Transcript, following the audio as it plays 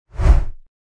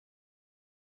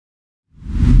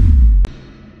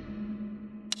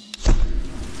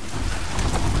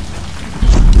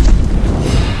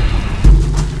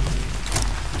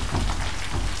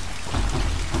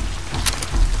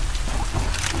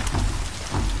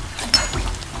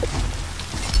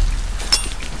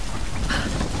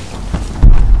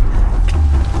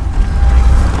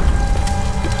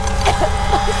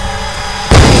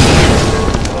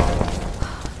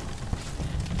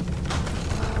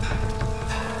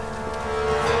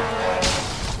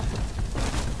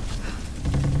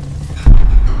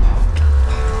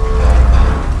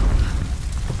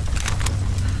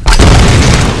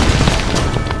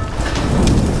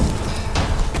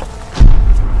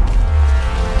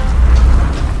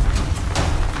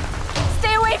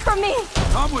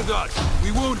Come with us.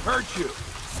 We won't hurt you.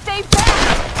 Stay back!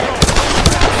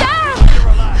 Sam!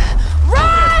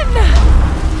 Run!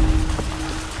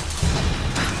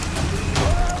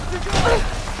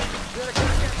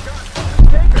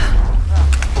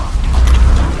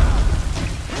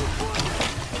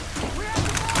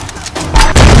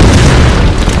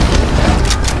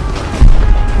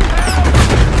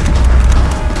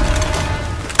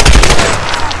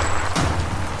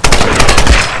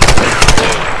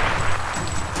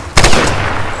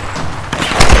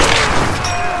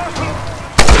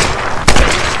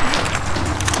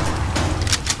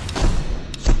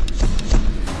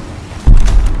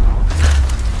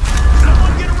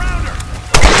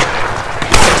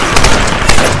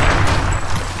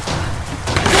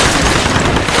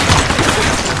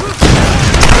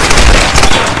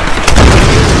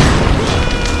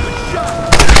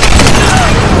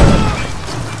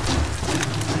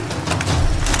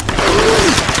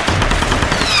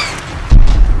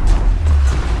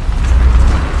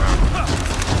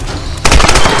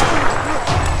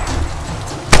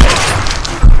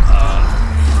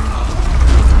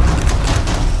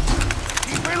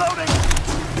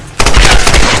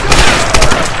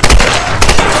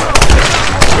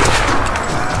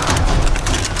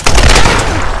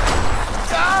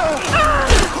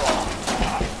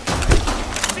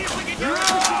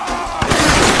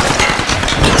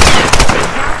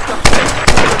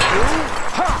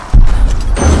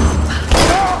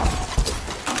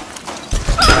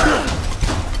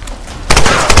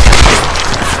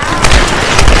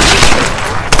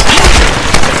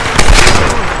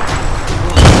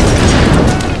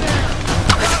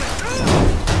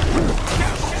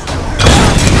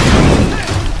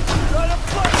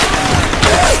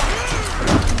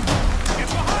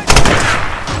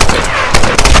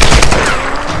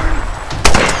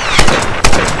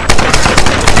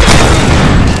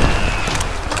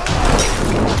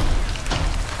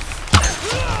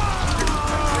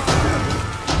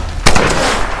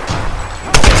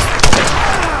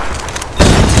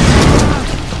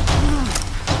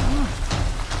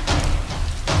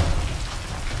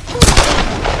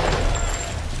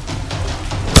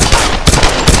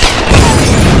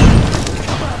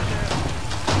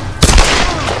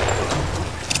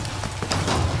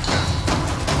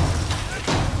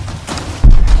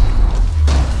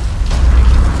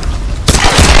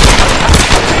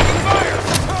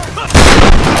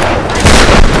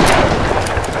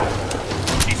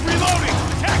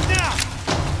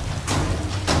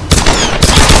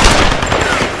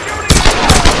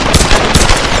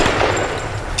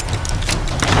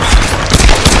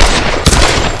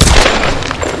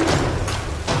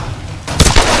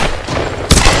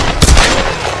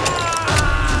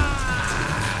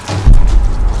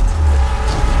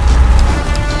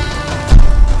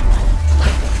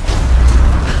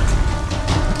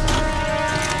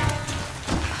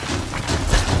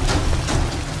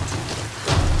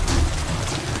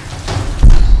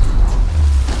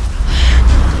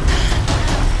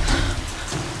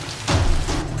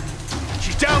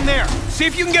 See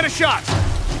if you can get a shot.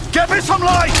 Get me some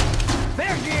light!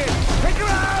 There she is! Take her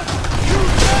out!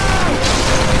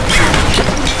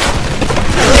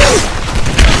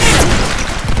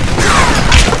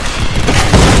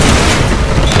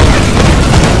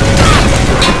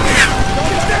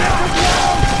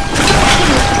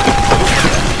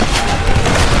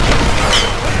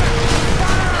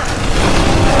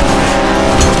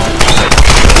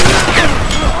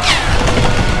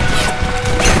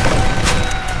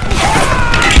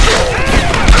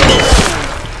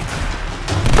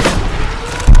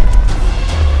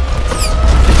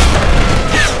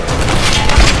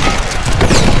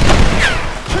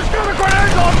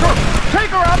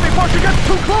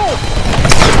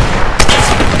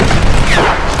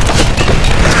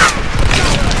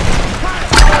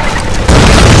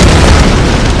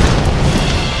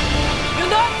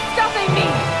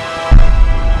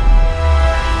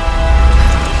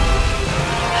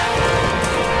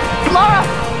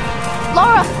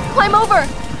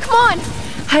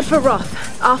 Head for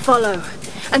Roth. I'll follow.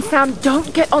 And Sam,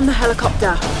 don't get on the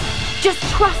helicopter. Just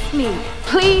trust me.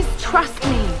 Please trust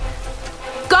me.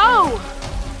 Go!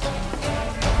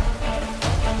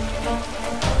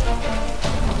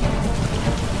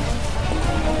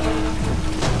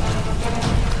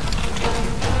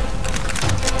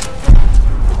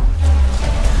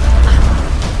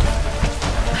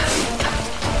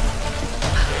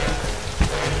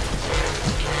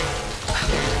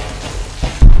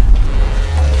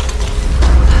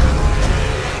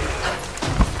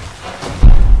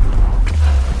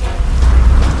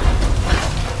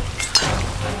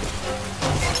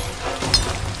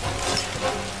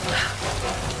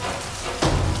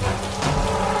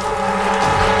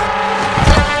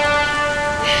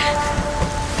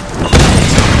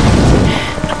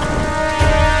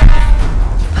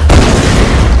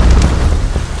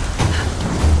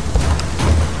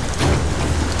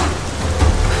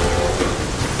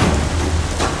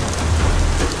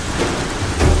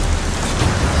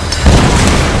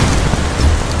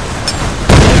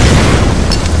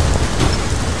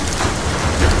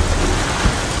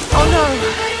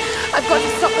 got to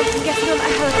stop them from getting on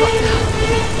that helicopter.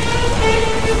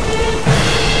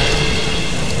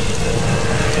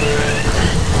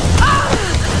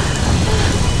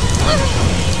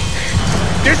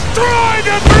 Destroy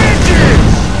the bridges!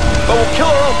 But we'll kill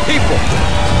our own people.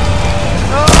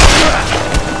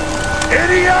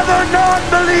 Any other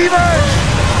non-believers?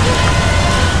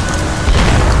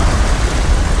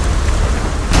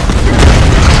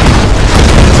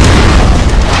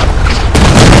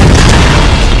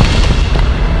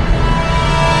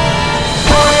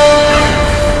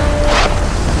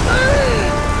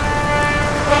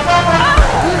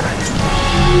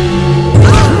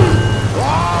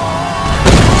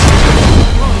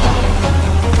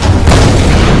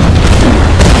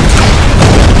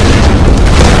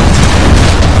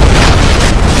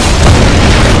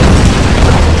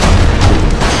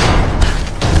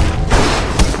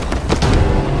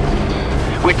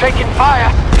 We're taking fire!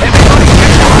 Everybody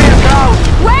get to higher ground!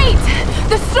 Wait!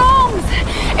 The storms!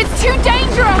 It's too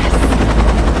dangerous!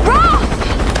 Roth!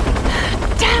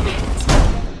 Damn it!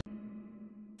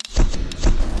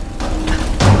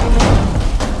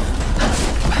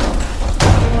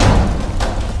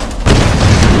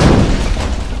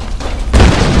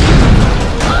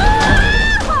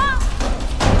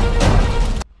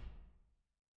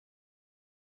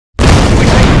 We're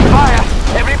taking fire!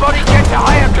 Everybody get to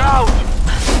higher ground!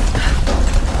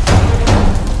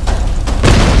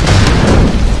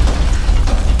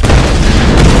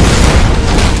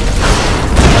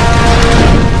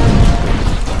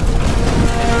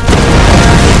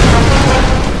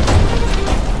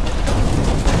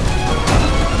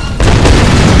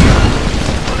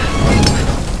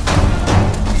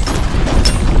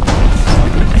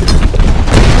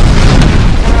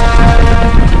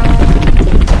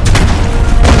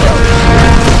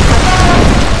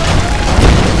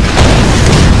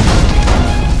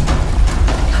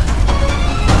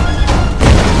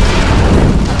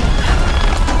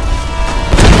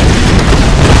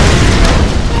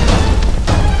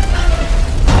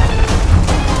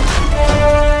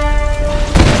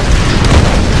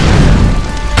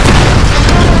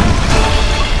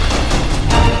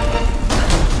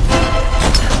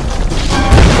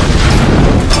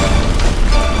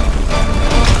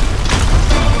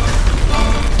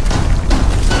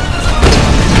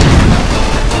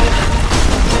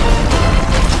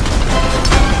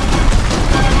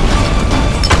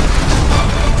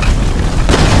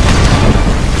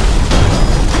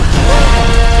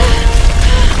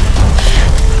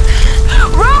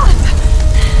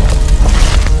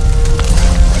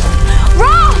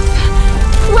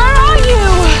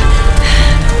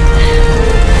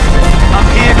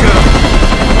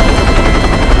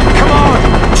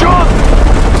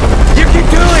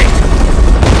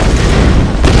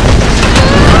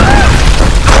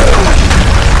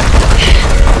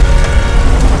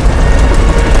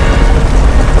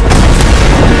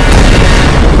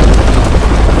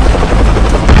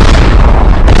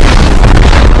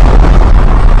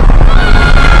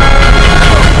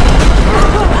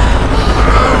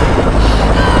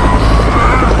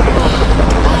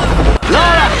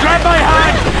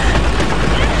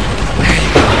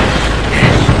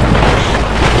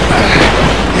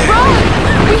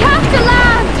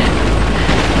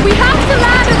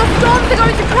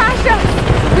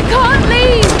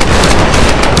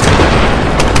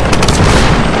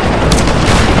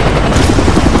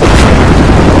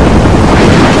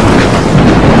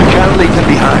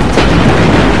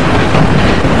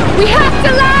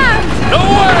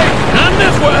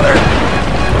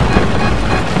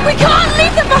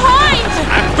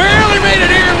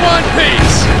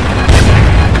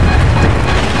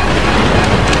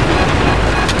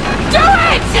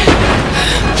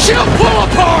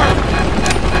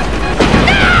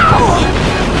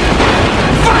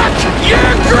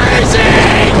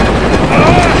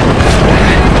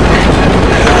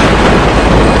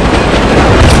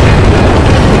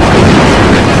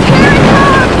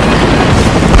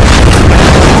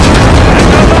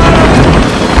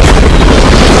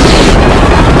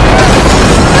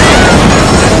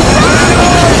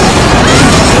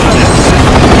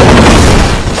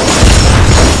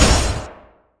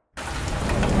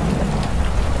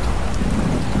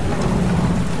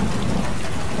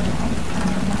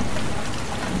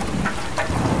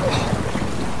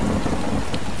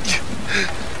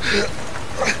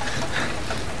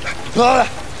 Lara!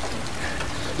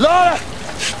 Lara!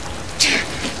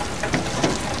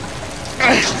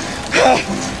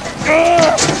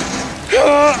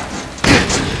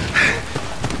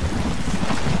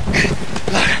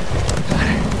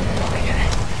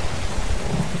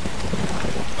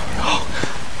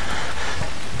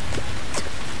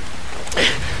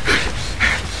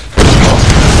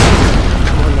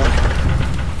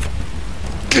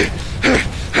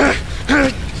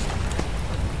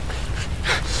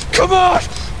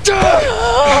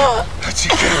 That's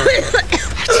it.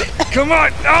 Come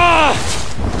on!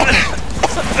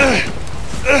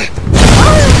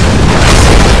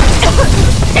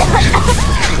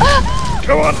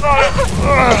 Come on,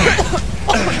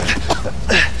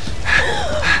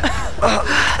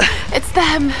 It's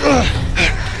them.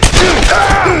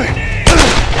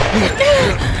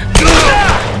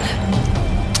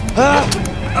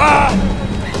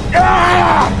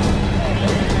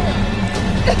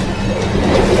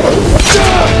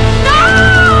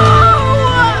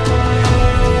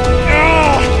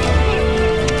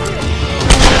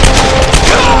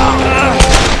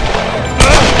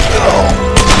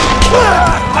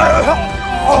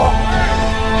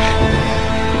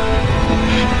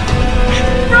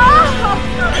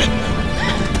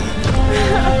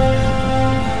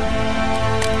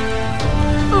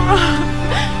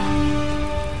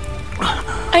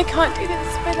 I can't do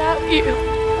this without you.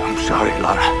 I'm sorry,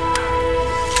 Lara.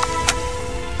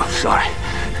 I'm sorry.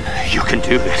 You can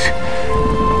do this.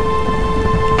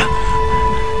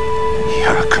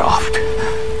 You're a Croft.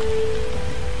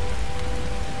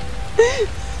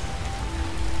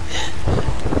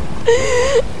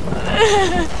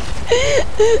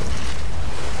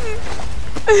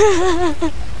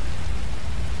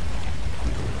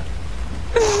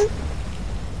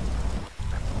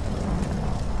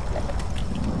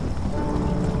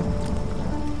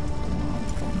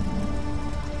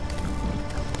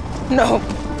 No.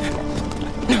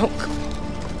 No.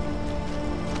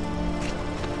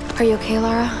 Are you okay,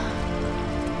 Lara?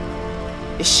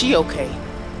 Is she okay?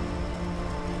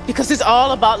 Because it's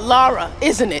all about Lara,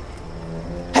 isn't it?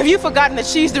 Have you forgotten that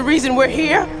she's the reason we're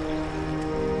here?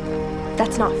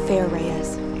 That's not fair,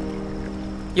 Reyes.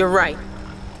 You're right.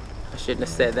 I shouldn't have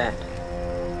said that.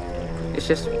 It's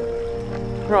just...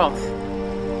 Roth.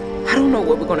 I don't know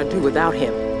what we're gonna do without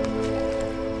him.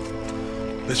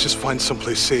 Let's just find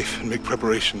someplace safe and make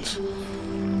preparations. He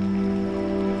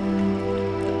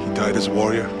died as a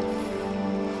warrior.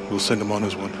 We'll send him on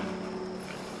as one.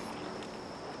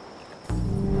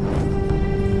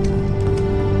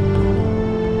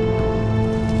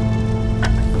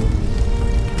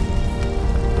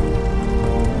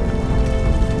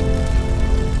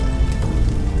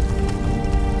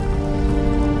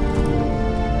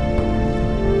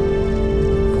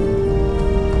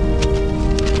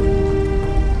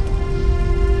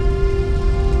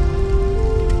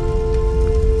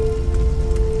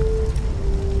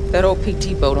 That old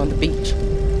PT boat on the beach.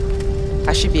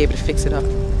 I should be able to fix it up.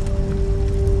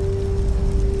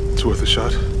 It's worth a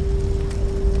shot.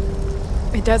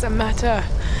 It doesn't matter.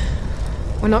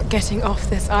 We're not getting off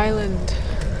this island.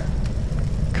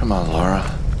 Come on,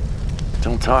 Lara.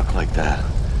 Don't talk like that.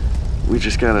 We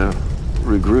just gotta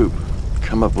regroup.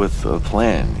 Come up with a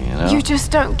plan, you know? You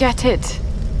just don't get it.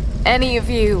 Any of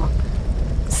you.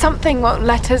 Something won't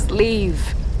let us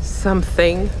leave.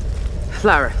 Something?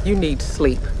 Lara, you need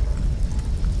sleep.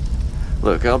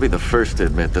 Look, I'll be the first to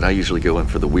admit that I usually go in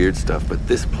for the weird stuff, but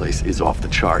this place is off the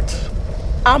charts.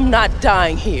 I'm not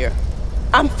dying here.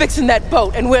 I'm fixing that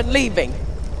boat and we're leaving.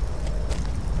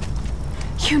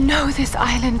 You know this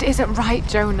island isn't right,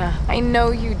 Jonah. I know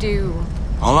you do.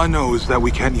 All I know is that we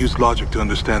can't use logic to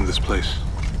understand this place.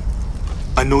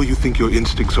 I know you think your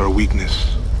instincts are a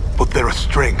weakness, but they're a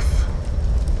strength.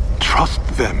 Trust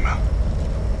them.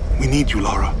 We need you,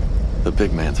 Lara. The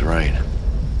big man's right.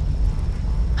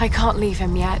 I can't leave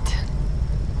him yet.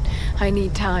 I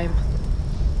need time.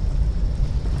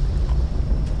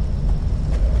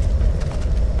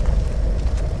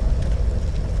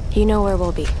 You know where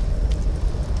we'll be.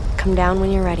 Come down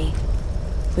when you're ready.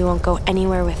 We won't go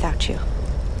anywhere without you.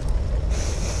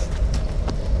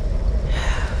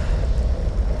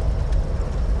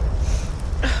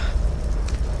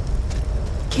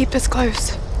 Keep us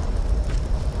close.